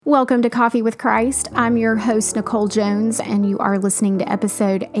Welcome to Coffee with Christ. I'm your host, Nicole Jones, and you are listening to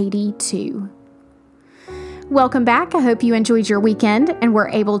episode 82. Welcome back. I hope you enjoyed your weekend and were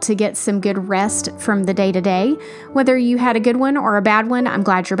able to get some good rest from the day-to-day. Whether you had a good one or a bad one, I'm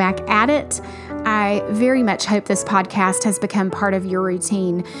glad you're back at it. I very much hope this podcast has become part of your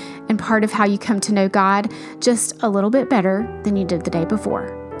routine and part of how you come to know God just a little bit better than you did the day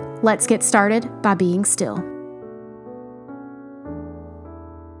before. Let's get started by being still.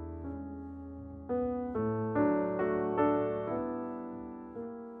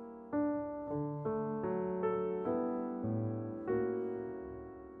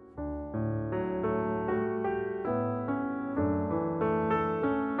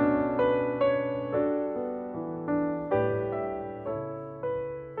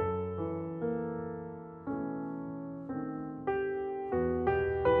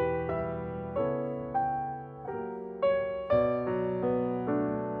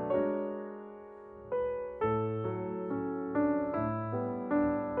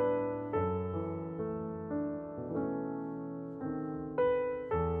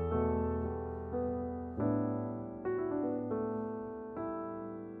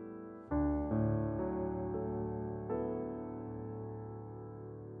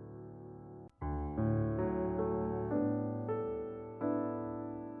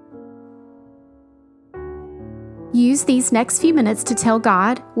 Use these next few minutes to tell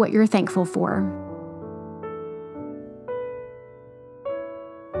God what you're thankful for.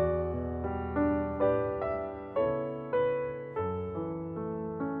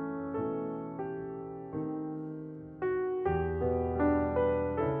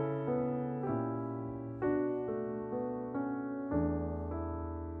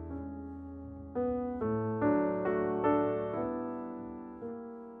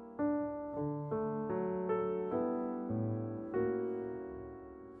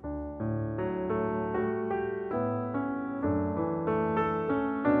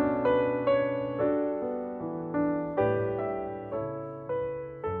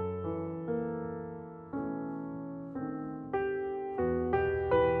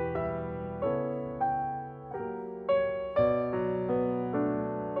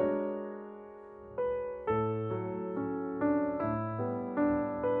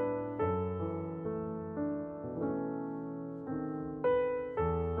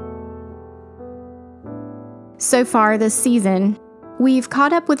 So far this season, we've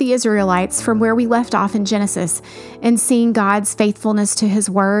caught up with the Israelites from where we left off in Genesis and seeing God's faithfulness to His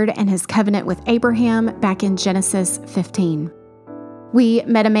word and His covenant with Abraham back in Genesis 15. We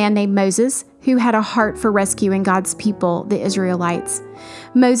met a man named Moses who had a heart for rescuing God's people, the Israelites.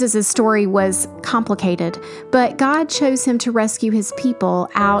 Moses' story was complicated, but God chose him to rescue His people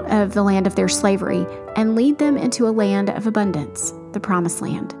out of the land of their slavery and lead them into a land of abundance, the Promised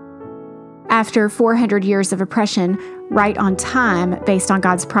Land. After 400 years of oppression, right on time, based on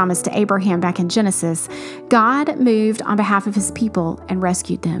God's promise to Abraham back in Genesis, God moved on behalf of His people and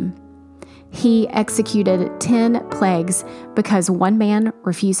rescued them. He executed 10 plagues because one man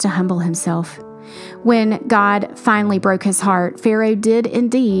refused to humble himself. When God finally broke his heart, Pharaoh did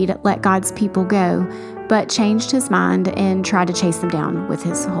indeed let God's people go, but changed his mind and tried to chase them down with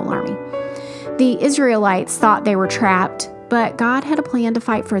his whole army. The Israelites thought they were trapped, but God had a plan to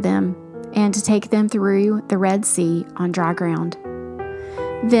fight for them and to take them through the Red Sea on dry ground.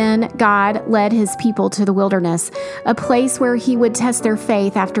 Then God led His people to the wilderness, a place where He would test their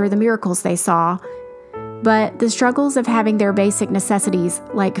faith after the miracles they saw. But the struggles of having their basic necessities,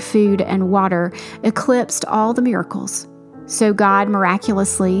 like food and water, eclipsed all the miracles. So God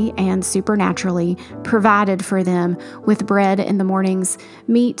miraculously and supernaturally provided for them with bread in the mornings,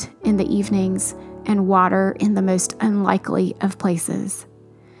 meat in the evenings, and water in the most unlikely of places.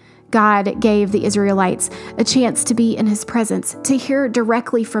 God gave the Israelites a chance to be in His presence, to hear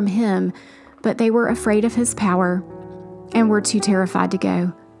directly from Him, but they were afraid of His power and were too terrified to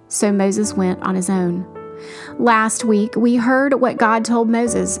go. So Moses went on his own. Last week, we heard what God told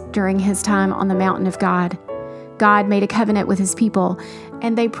Moses during his time on the mountain of God. God made a covenant with His people,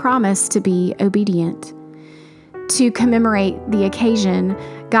 and they promised to be obedient. To commemorate the occasion,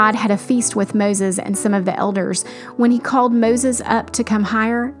 God had a feast with Moses and some of the elders. When He called Moses up to come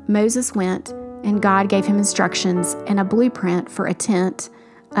higher, Moses went, and God gave him instructions and a blueprint for a tent,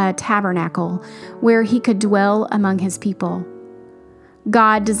 a tabernacle, where he could dwell among His people.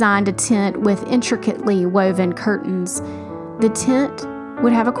 God designed a tent with intricately woven curtains. The tent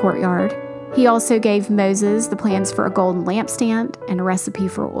would have a courtyard. He also gave Moses the plans for a golden lampstand and a recipe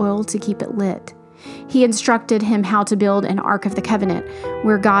for oil to keep it lit. He instructed him how to build an Ark of the Covenant,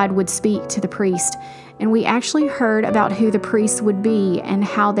 where God would speak to the priest, and we actually heard about who the priests would be and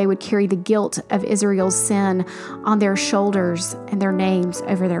how they would carry the guilt of Israel's sin on their shoulders and their names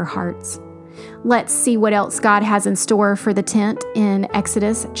over their hearts. Let's see what else God has in store for the tent in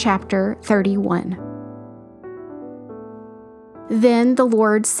Exodus chapter 31. Then the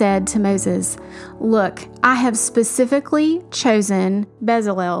Lord said to Moses, "Look, I have specifically chosen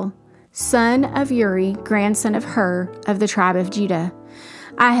Bezalel, son of Uri, grandson of Hur, of the tribe of Judah.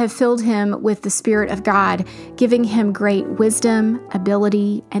 I have filled him with the Spirit of God, giving him great wisdom,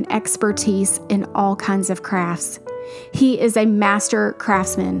 ability, and expertise in all kinds of crafts. He is a master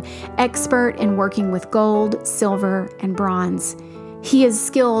craftsman, expert in working with gold, silver, and bronze. He is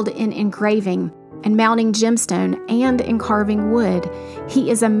skilled in engraving and mounting gemstone and in carving wood. He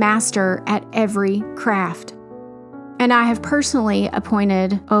is a master at every craft. And I have personally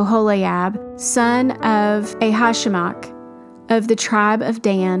appointed Oholiab, son of Ahishamaach, of the tribe of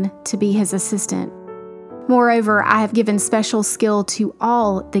Dan, to be his assistant. Moreover, I have given special skill to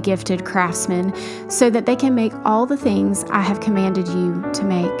all the gifted craftsmen, so that they can make all the things I have commanded you to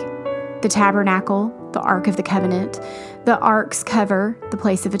make: the tabernacle, the Ark of the Covenant, the Ark's cover, the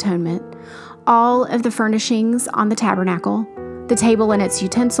place of atonement, all of the furnishings on the tabernacle, the table and its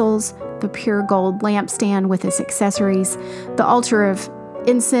utensils, the pure gold lampstand with its accessories, the altar of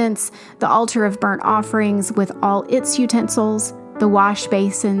incense, the altar of burnt offerings with all its utensils, the wash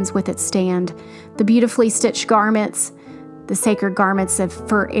basins with its stand, the beautifully stitched garments, the sacred garments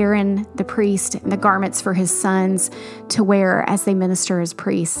for Aaron the priest, and the garments for his sons to wear as they minister as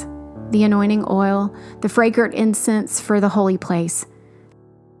priests, the anointing oil, the fragrant incense for the holy place.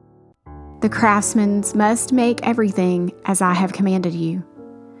 The craftsmen must make everything as I have commanded you."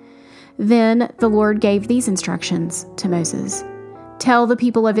 Then the Lord gave these instructions to Moses. "Tell the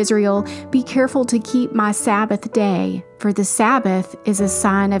people of Israel, be careful to keep my Sabbath day, for the Sabbath is a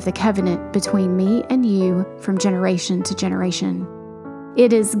sign of the covenant between me and you from generation to generation.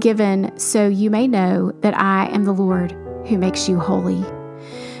 It is given so you may know that I am the Lord who makes you holy.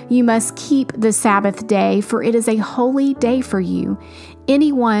 You must keep the Sabbath day, for it is a holy day for you.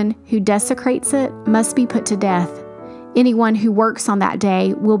 Anyone who desecrates it must be put to death. Anyone who works on that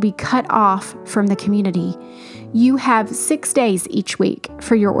day will be cut off from the community. You have 6 days each week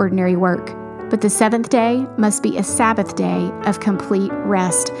for your ordinary work, but the seventh day must be a Sabbath day of complete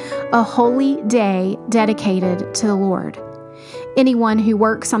rest, a holy day dedicated to the Lord. Anyone who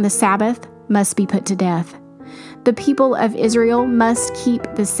works on the Sabbath must be put to death. The people of Israel must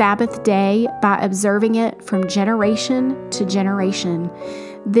keep the Sabbath day by observing it from generation to generation.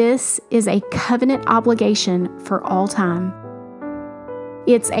 This is a covenant obligation for all time.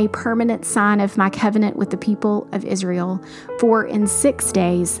 It's a permanent sign of my covenant with the people of Israel. For in 6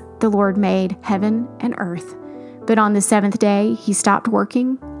 days the Lord made heaven and earth, but on the seventh day he stopped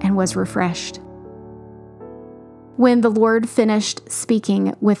working and was refreshed." When the Lord finished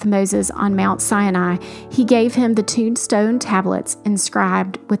speaking with Moses on Mount Sinai, he gave him the 2 stone tablets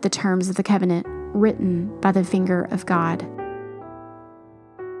inscribed with the terms of the covenant, written by the finger of God.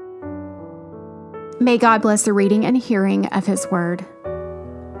 May God bless the reading and hearing of his word.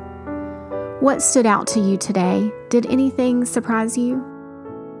 What stood out to you today? Did anything surprise you?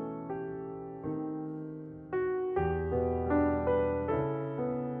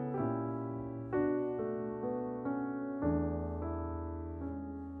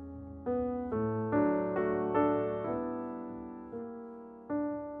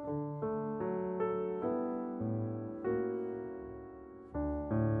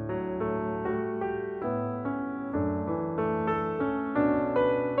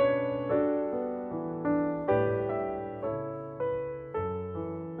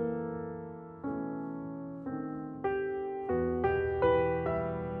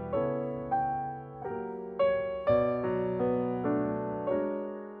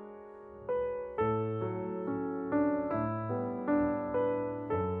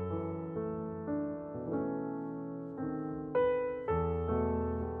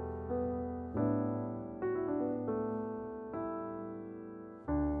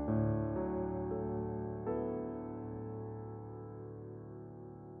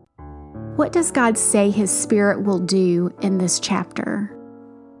 What does God say his Spirit will do in this chapter?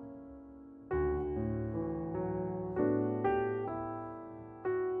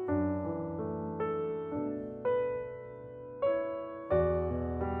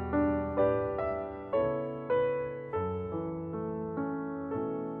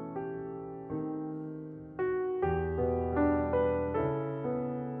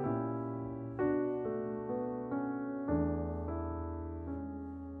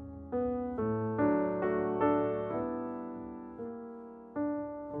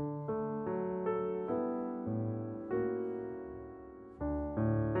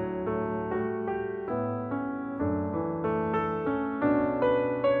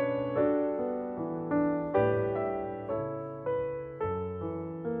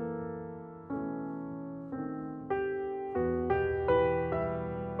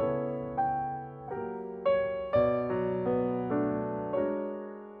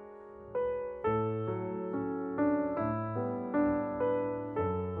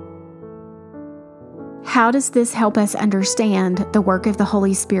 How does this help us understand the work of the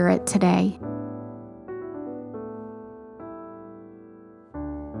Holy Spirit today?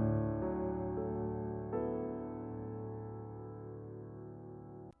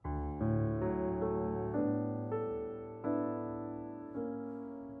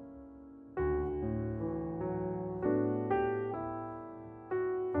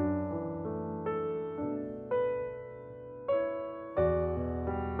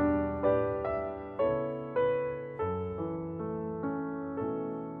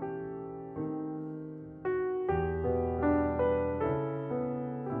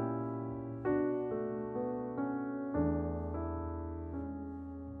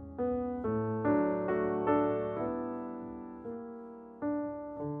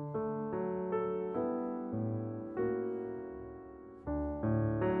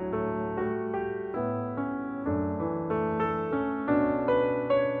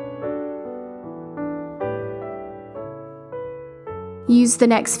 Use the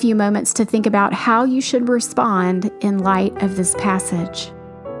next few moments to think about how you should respond in light of this passage.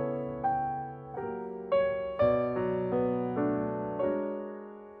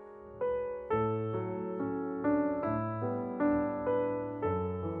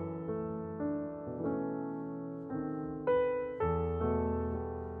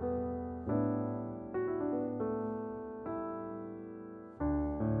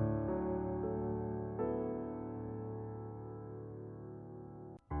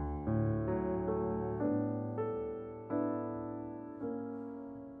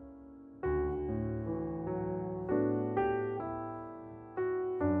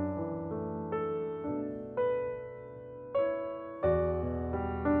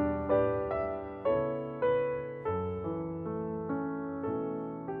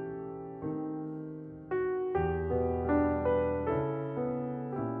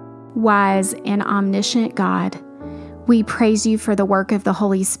 Wise and omniscient God, we praise you for the work of the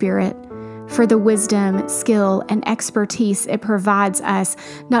Holy Spirit, for the wisdom, skill, and expertise it provides us,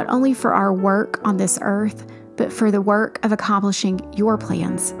 not only for our work on this earth, but for the work of accomplishing your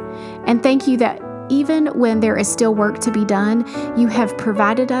plans. And thank you that even when there is still work to be done, you have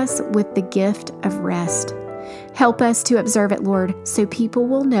provided us with the gift of rest. Help us to observe it, Lord, so people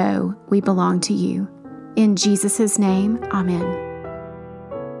will know we belong to you. In Jesus' name, amen.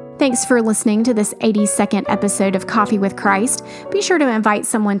 Thanks for listening to this 82nd episode of Coffee with Christ. Be sure to invite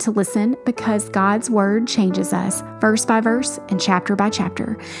someone to listen because God's Word changes us verse by verse and chapter by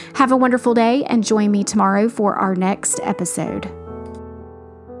chapter. Have a wonderful day and join me tomorrow for our next episode.